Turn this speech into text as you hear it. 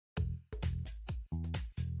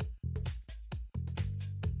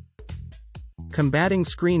Combating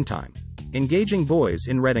screen time. Engaging boys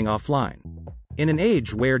in reading offline. In an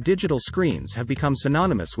age where digital screens have become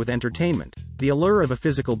synonymous with entertainment, the allure of a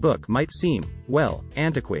physical book might seem, well,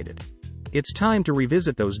 antiquated. It's time to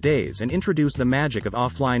revisit those days and introduce the magic of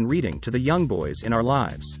offline reading to the young boys in our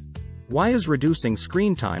lives. Why is reducing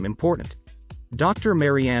screen time important? Dr.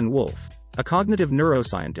 Marianne Wolf, a cognitive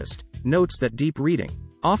neuroscientist, notes that deep reading,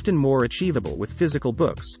 often more achievable with physical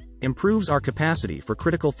books, improves our capacity for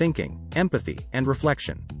critical thinking, empathy, and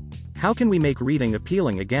reflection. How can we make reading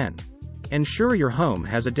appealing again? Ensure your home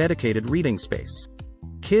has a dedicated reading space.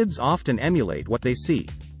 Kids often emulate what they see.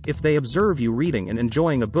 If they observe you reading and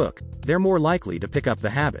enjoying a book, they're more likely to pick up the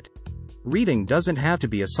habit. Reading doesn't have to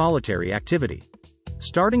be a solitary activity.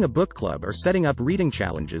 Starting a book club or setting up reading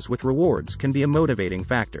challenges with rewards can be a motivating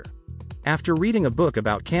factor. After reading a book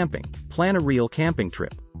about camping, plan a real camping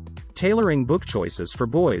trip. Tailoring book choices for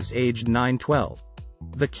boys aged 9-12.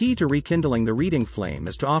 The key to rekindling the reading flame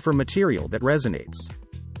is to offer material that resonates.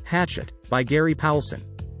 Hatchet, by Gary Paulson.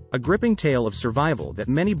 A gripping tale of survival that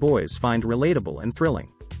many boys find relatable and thrilling.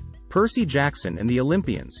 Percy Jackson and the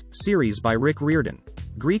Olympians, series by Rick Riordan.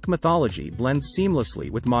 Greek mythology blends seamlessly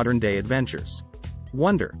with modern-day adventures.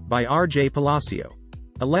 Wonder, by R.J. Palacio.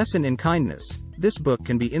 A lesson in kindness, this book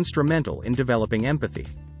can be instrumental in developing empathy.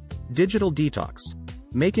 Digital detox.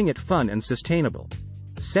 Making it fun and sustainable.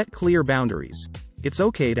 Set clear boundaries. It's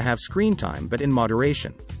okay to have screen time but in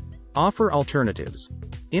moderation. Offer alternatives.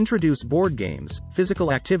 Introduce board games,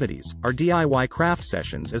 physical activities, or DIY craft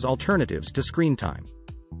sessions as alternatives to screen time.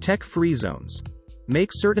 Tech-free zones.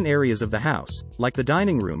 Make certain areas of the house, like the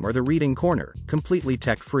dining room or the reading corner, completely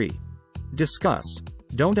tech-free. Discuss.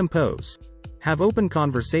 Don't impose. Have open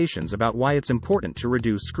conversations about why it's important to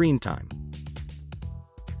reduce screen time.